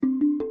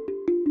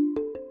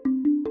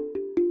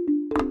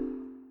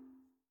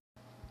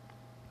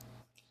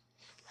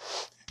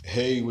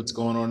Hey, what's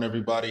going on,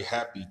 everybody?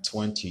 Happy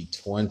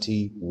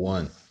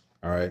 2021.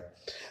 All right.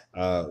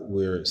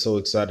 We're so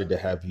excited to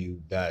have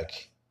you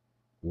back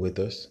with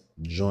us,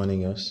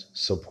 joining us,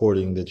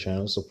 supporting the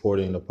channel,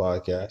 supporting the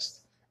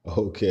podcast.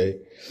 Okay.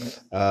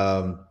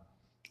 Um,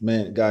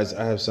 Man, guys,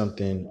 I have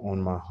something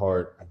on my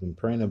heart. I've been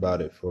praying about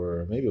it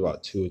for maybe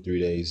about 2 or 3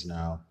 days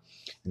now,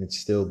 and it's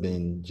still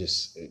been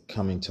just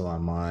coming to my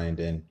mind,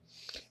 and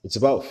it's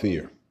about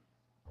fear.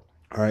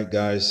 All right,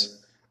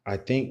 guys, I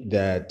think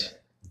that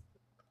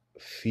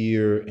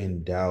fear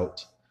and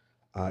doubt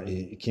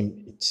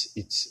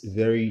it's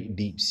very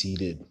deep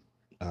seated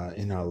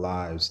in our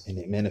lives, and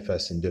it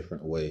manifests in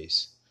different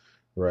ways,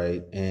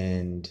 right?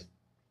 And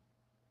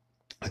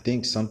I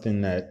think something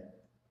that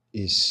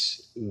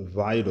is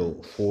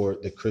vital for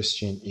the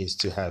Christian is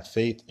to have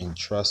faith and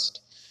trust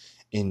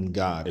in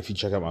God. If you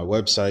check out my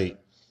website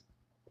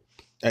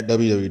at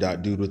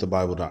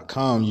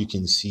www.dudewiththebible.com, you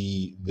can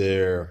see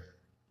there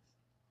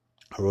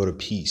I wrote a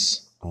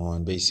piece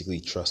on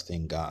basically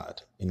trusting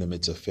God in the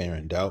midst of fear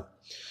and doubt.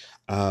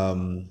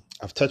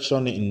 I've touched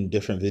on it in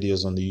different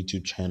videos on the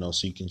YouTube channel,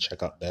 so you can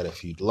check out that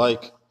if you'd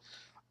like.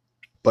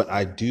 But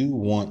I do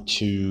want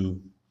to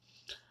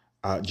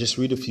just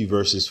read a few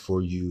verses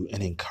for you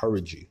and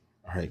encourage you.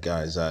 All right,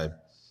 guys.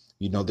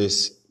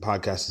 This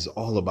podcast is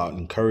all about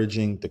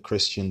encouraging the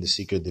Christian, the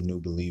seeker, the new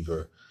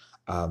believer,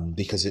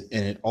 because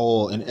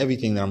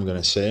everything that I'm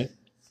going to say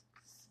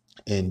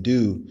and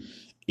do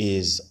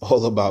is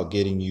all about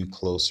getting you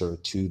closer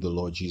to the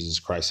Lord Jesus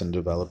Christ and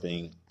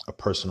developing a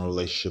personal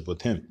relationship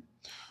with Him.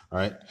 All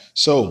right.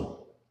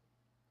 So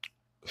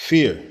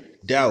fear,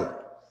 doubt,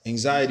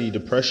 anxiety,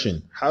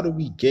 depression. How do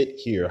we get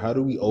here? How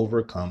do we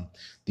overcome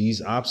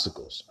these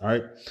obstacles? All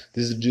right.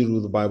 This is the Jude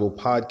with the Bible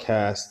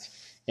podcast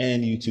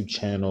and YouTube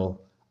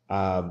channel.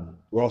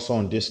 We're also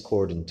on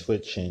Discord and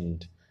Twitch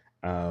and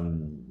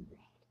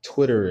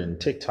Twitter and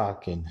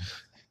TikTok and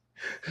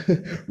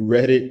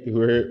Reddit.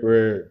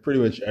 We're pretty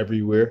much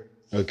everywhere.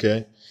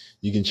 Okay.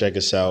 You can check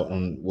us out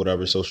on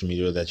whatever social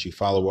media that you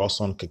follow. We're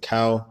also on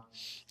Kakao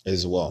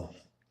as well.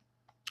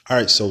 All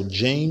right, so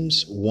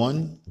James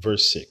 1,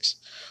 verse 6.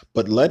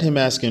 But let him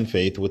ask in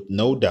faith with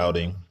no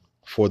doubting,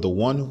 for the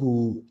one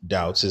who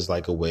doubts is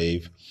like a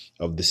wave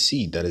of the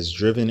sea that is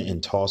driven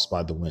and tossed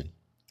by the wind.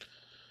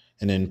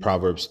 And in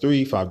Proverbs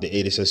 3, 5-8,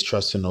 it says,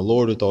 trust in the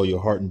Lord with all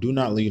your heart and do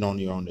not lean on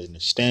your own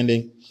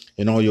understanding.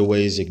 In all your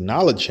ways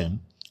acknowledge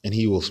him, and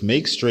he will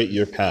make straight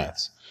your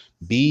paths.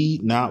 Be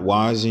not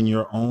wise in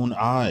your own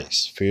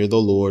eyes. Fear the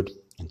Lord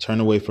and turn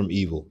away from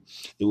evil.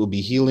 It will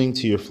be healing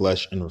to your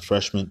flesh and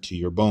refreshment to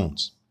your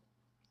bones.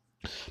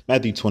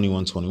 Matthew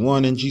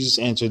 21:21, and Jesus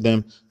answered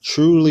them,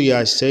 truly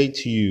I say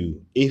to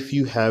you, if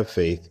you have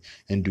faith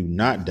and do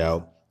not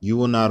doubt, you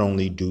will not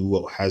only do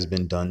what has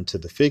been done to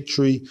the fig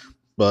tree,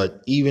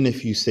 but even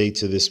if you say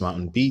to this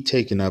mountain, be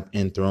taken up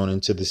and thrown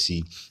into the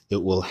sea,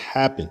 it will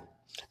happen.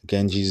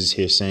 Again, Jesus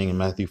here saying in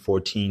Matthew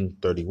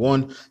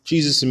 14:31,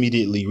 Jesus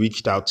immediately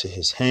reached out to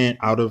his hand,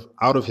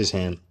 out his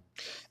hand,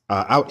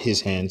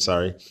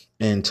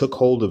 and took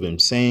hold of him,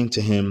 saying to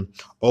him,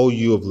 "O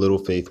you of little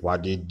faith, why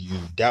did you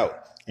doubt?"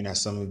 And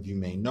as some of you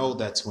may know,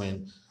 that's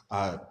when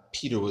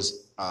Peter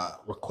was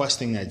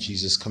requesting that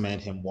Jesus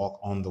command him walk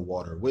on the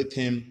water with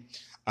him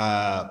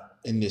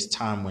in this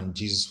time when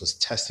Jesus was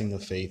testing the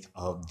faith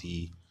of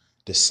the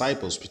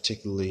disciples,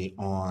 particularly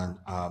on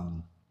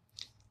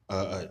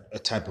a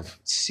type of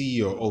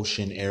sea or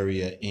ocean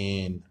area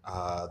in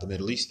the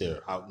Middle East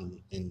there, out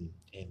in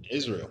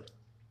Israel.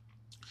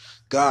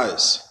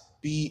 Guys,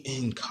 be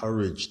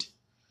encouraged.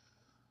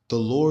 The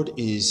Lord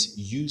is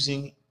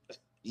using,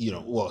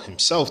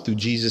 himself through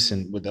Jesus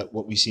and with that,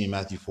 what we see in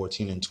Matthew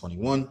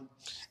 14:21,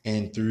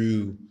 and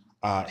through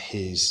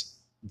his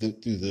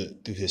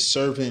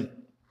servant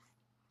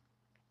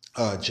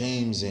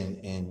James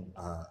and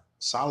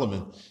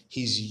Solomon.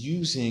 He's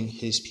using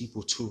his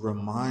people to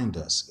remind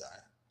us,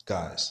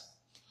 guys,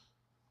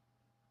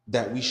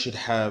 that we should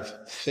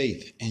have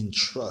faith and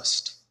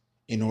trust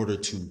in order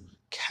to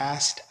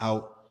cast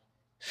out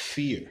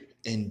fear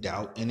and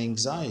doubt and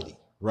anxiety,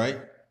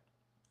 right?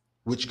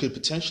 Which could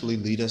potentially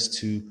lead us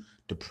to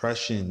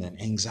depression and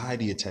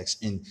anxiety attacks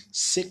and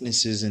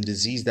sicknesses and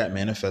disease that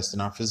manifest in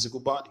our physical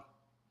body.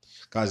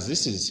 Guys,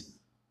 this is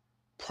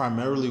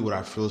primarily what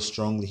I feel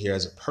strongly here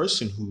as a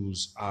person who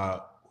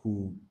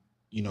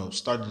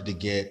started to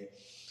get,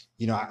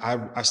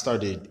 I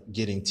started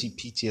getting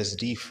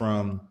PTSD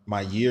from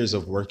my years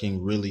of working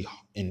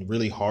in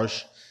really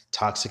harsh,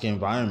 toxic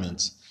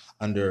environments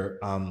under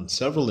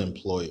several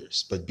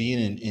employers, but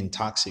being in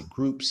toxic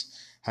groups,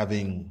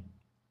 having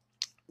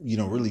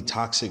really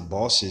toxic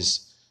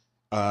bosses,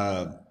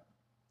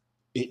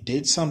 it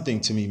did something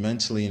to me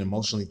mentally and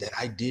emotionally that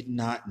I did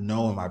not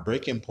know. And my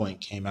breaking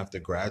point came after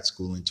grad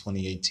school in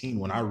 2018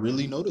 when I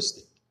really noticed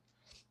it.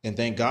 And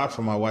thank God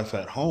for my wife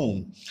at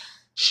home.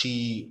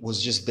 She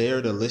was just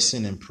there to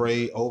listen and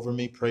pray over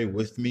me, pray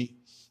with me,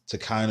 to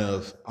kind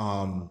of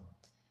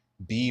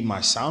be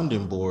my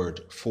sounding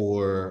board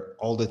for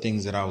all the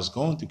things that I was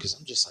going through. Because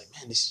I'm just like,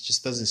 man, this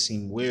just doesn't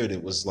seem weird.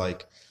 It was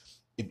like,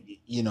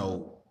 you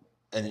know,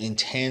 an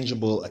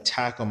intangible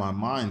attack on my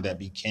mind that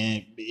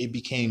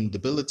became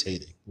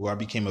debilitating, where I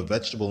became a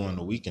vegetable on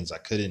the weekends. I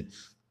couldn't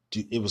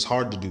do, it was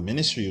hard to do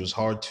ministry. It was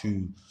hard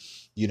to,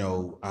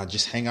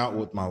 just hang out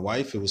with my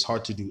wife. It was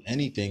hard to do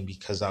anything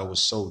because I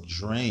was so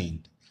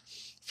drained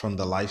from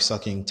the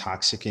life-sucking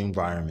toxic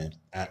environment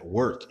at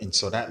work. And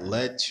so that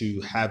led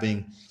to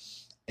having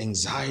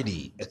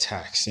anxiety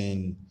attacks,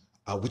 and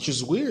which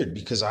is weird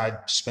because I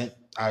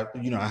had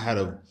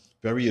a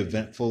very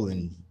eventful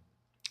and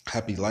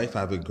happy life.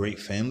 I have a great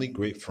family,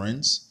 great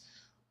friends.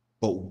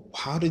 But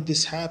how did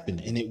this happen?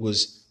 And it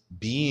was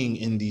being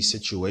in these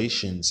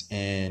situations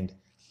and,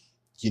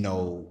 you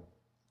know,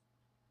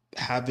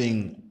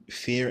 having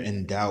fear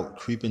and doubt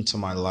creep into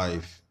my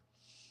life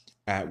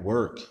at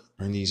work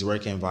or in these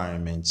work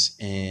environments,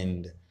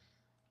 and,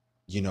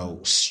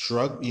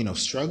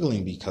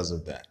 struggling because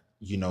of that,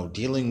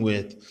 dealing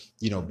with,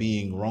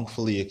 being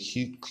wrongfully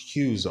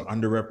accused or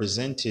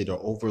underrepresented or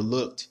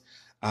overlooked,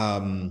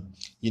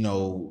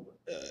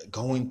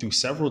 going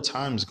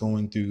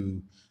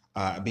through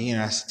being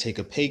asked to take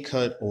a pay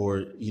cut,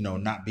 or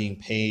not being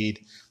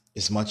paid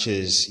as much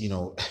as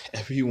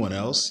everyone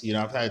else.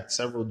 I've had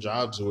several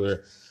jobs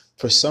where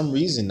for some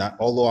reason, not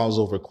although I was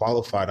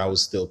overqualified, I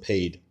was still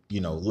paid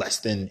less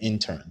than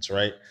interns,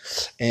 right?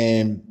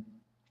 And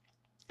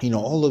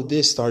all of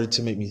this started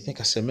to make me think.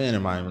 I said, man,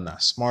 am I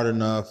not smart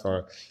enough?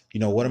 Or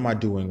what am I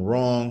doing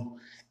wrong?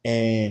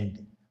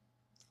 And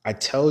I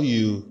tell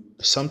you,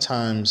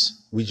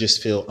 sometimes we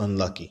just feel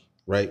unlucky,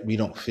 right? We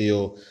don't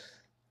feel,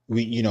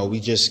 we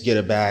just get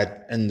a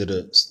bad end of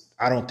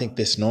I don't think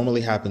this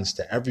normally happens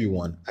to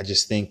everyone. I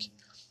just think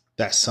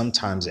that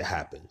sometimes it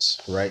happens,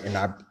 right? And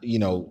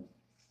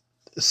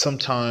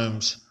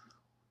sometimes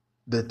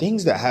the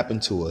things that happen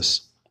to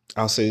us,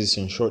 I'll say this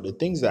in short, the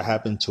things that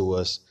happen to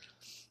us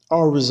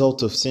are a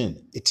result of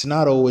sin. It's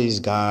not always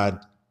God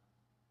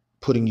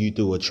putting you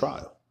through a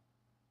trial,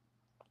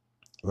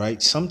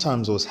 right?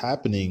 Sometimes what's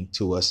happening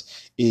to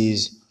us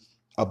is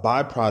a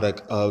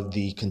byproduct of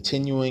the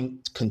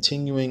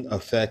continuing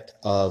effect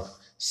of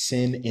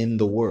sin in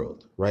the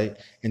world, right?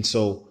 And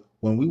so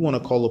when we want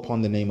to call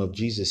upon the name of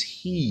Jesus,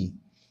 he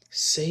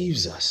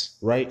saves us,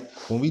 right?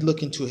 When we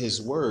look into his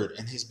word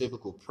and his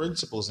biblical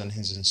principles and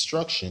his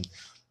instruction,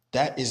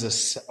 that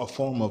is a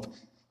form of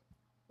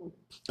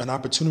an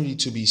opportunity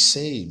to be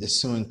saved. It's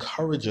to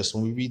encourage us.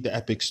 When we read the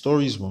epic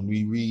stories, when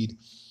we read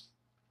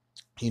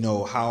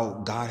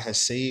how God has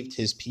saved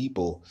his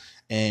people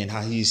and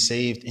how he's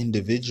saved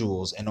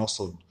individuals, and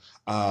also,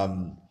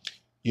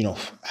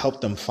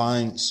 help them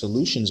find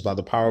solutions by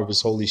the power of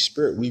his Holy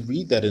Spirit. We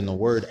read that in the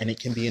word, and it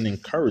can be an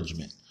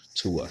encouragement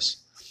to us,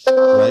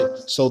 right?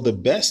 So the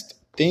best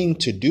thing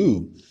to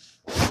do,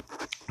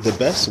 the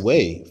best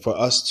way for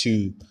us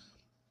to,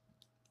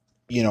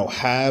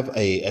 have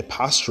a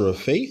posture of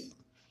faith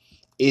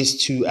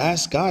is to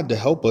ask God to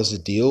help us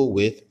deal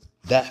with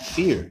that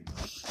fear.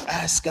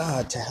 Ask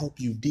God to help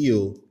you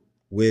deal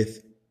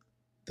with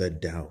the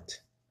doubt.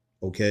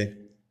 Okay.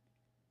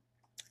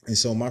 And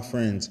so, my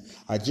friends,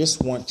 I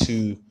just want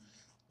to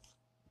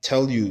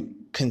tell you,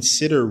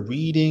 consider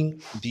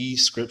reading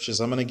these scriptures.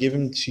 I'm going to give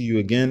them to you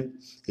again.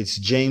 It's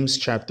James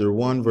chapter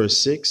 1, verse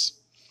 6,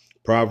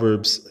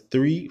 Proverbs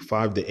 3,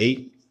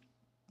 5-8,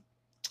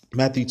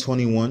 Matthew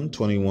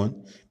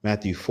 21:21,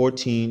 Matthew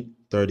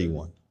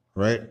 14:31,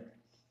 right?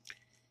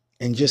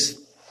 And just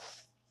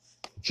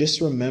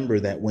remember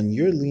that when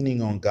you're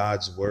leaning on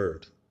God's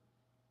word,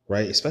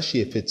 right,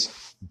 especially if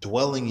it's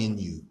dwelling in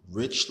you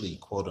richly,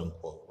 quote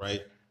unquote,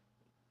 right,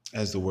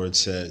 as the word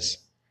says,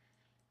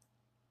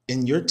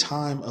 in your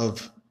time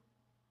of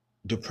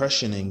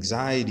depression,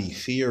 anxiety,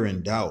 fear,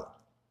 and doubt,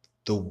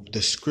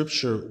 the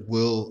scripture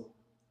will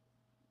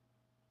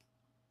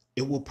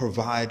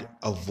provide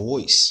a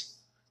voice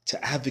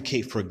to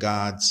advocate for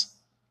God's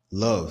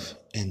love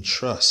and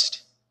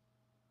trust,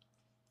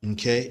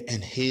 okay,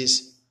 and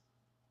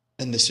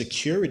the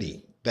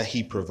security that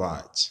he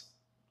provides.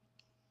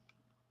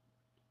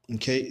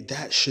 Okay,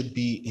 that should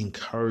be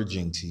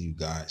encouraging to you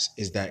guys,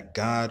 is that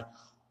God,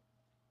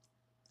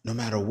 no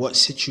matter what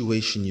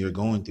situation you're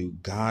going through,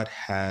 God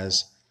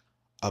has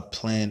a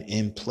plan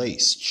in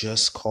place.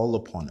 Just call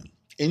upon him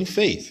in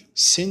faith,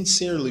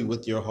 sincerely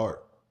with your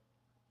heart,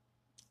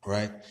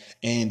 right?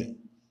 And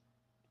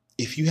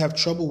if you have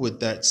trouble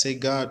with that, say,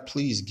 God,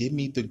 please give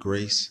me the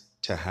grace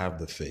to have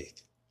the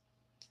faith.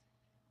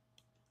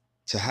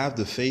 To have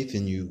the faith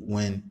in you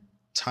when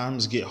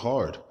times get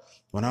hard.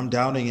 When I'm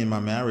doubting in my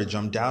marriage,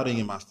 I'm doubting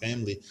in my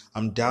family,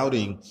 I'm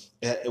doubting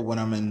when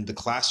I'm in the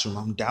classroom,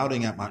 I'm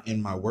doubting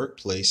in my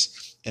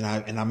workplace, and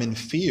I'm in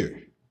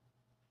fear.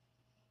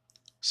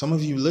 Some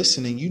of you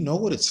listening, you know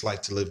what it's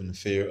like to live in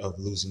fear of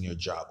losing your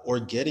job or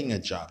getting a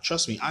job.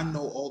 Trust me, I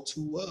know all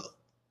too well.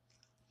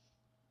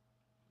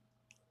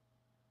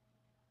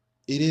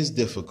 It is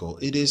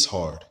difficult. It is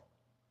hard.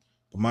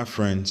 But my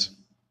friends,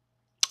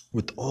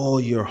 with all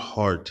your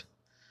heart,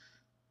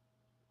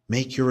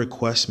 make your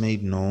request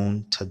made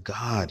known to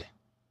God,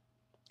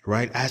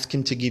 right? Ask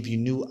him to give you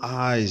new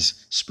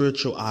eyes,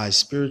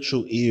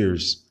 spiritual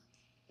ears,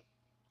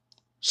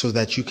 so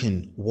that you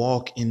can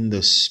walk in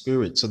the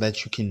Spirit, so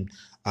that you can,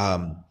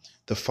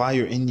 the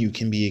fire in you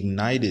can be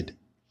ignited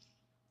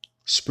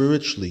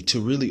spiritually to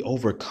really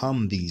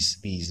overcome these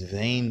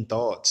vain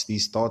thoughts,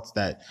 these thoughts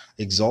that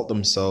exalt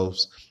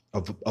themselves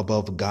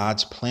above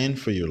God's plan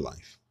for your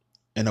life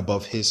and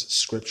above his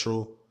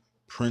scriptural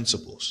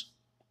principles.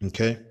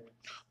 Okay?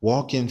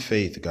 Walk in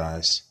faith,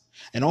 guys.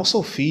 And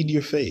also feed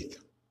your faith.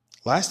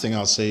 Last thing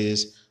I'll say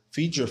is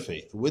feed your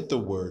faith with the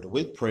word,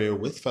 with prayer,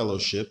 with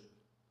fellowship,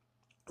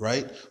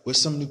 right? With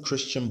some new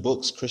Christian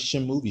books,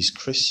 Christian movies,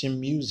 Christian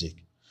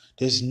music.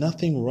 There's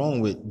nothing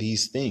wrong with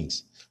these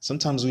things.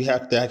 Sometimes we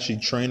have to actually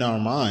train our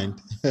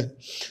mind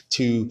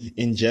to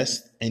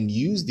ingest and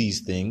use these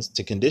things,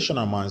 to condition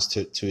our minds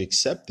to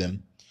accept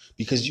them.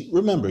 Because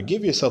remember,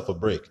 give yourself a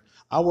break.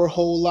 Our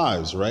whole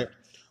lives, right?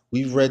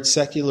 We've read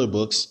secular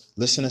books,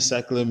 listen to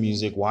secular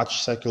music,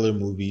 watch secular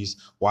movies,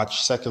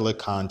 watch secular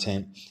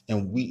content,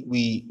 and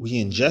we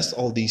ingest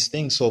all these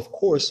things. So of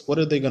course, what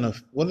are they gonna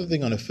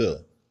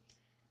feel?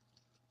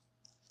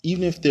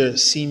 Even if they're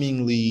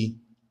seemingly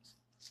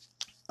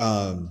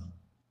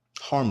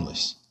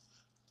harmless,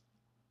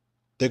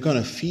 they're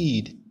gonna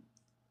feed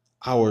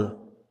our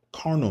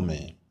carnal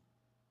man.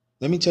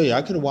 Let me tell you,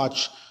 I could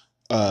watch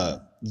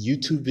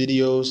YouTube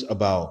videos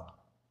about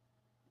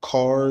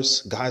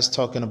cars, guys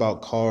talking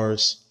about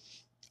cars,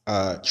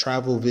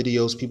 travel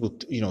videos, people,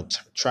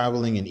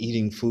 traveling and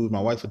eating food.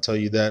 My wife would tell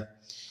you that.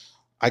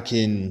 I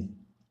can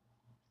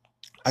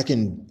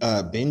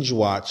binge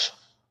watch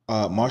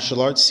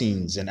martial arts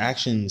scenes and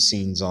action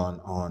scenes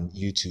on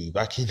YouTube.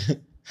 I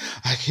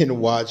can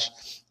watch,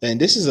 and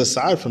this is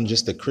aside from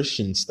just the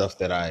Christian stuff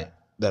that I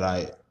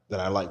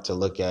like to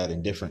look at,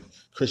 and different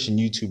Christian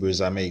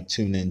YouTubers I may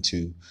tune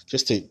into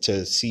just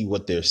to see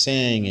what they're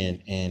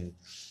saying and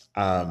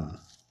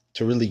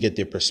to really get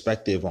their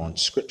perspective on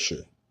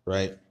scripture,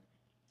 right?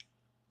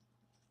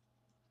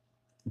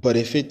 But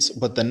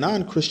the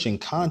non-Christian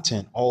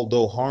content,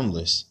 although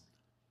harmless,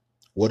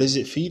 what is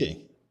it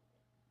feeding?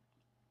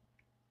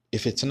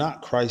 If it's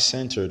not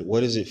Christ-centered,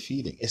 what is it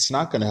feeding? It's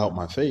not going to help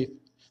my faith.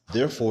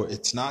 Therefore,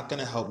 it's not going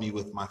to help me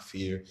with my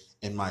fear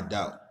and my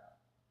doubt.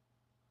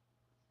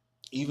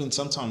 Even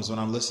sometimes when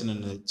I'm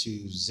listening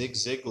to Zig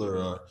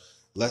Ziglar or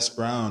Les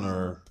Brown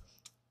or,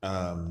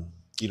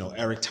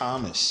 Eric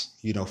Thomas,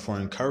 for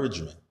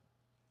encouragement,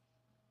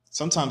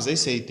 sometimes they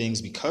say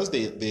things because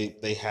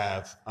they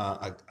have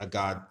a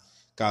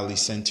godly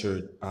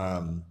centered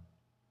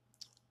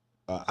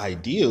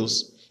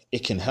ideals.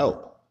 It can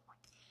help.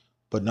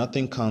 But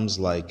nothing comes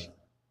like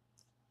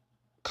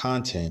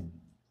content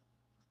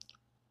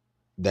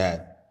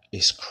that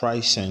is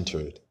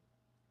Christ-centered,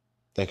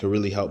 that could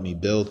really help me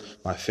build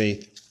my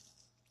faith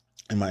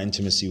and my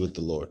intimacy with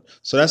the Lord.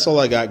 So that's all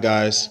I got,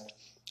 guys.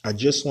 I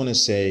just want to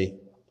say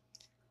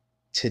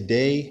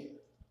today,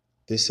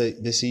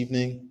 this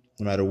evening,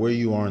 no matter where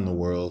you are in the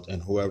world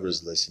and whoever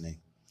is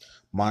listening,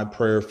 my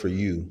prayer for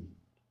you,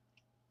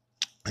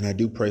 and I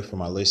do pray for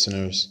my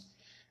listeners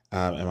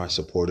and my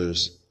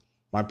supporters,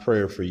 my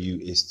prayer for you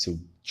is to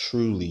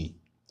truly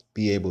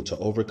be able to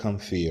overcome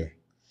fear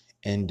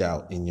and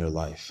doubt in your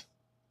life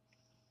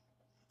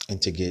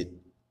and to get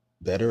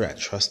better at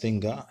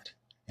trusting God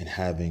and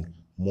having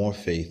more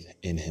faith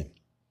in him.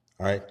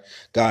 All right,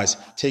 guys,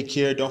 take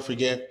care. Don't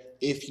forget,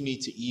 if you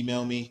need to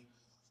email me,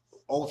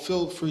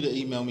 feel free to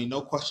email me.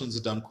 No questions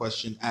a dumb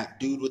question at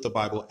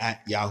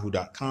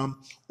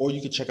dudewiththebible@yahoo.com, or you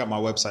can check out my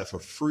website for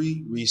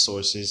free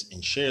resources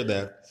and share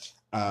that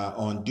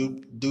on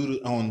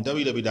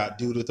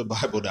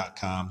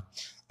www.dudewiththebible.com.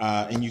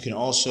 And you can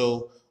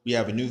also, we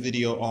have a new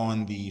video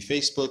on the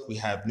Facebook. We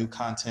have new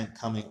content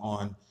coming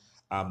on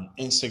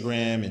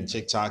Instagram and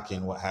TikTok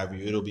and what have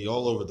you. It'll be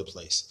all over the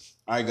place.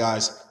 All right,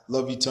 guys.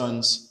 Love you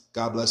tons.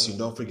 God bless you.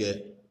 Don't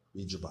forget,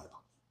 read your Bible.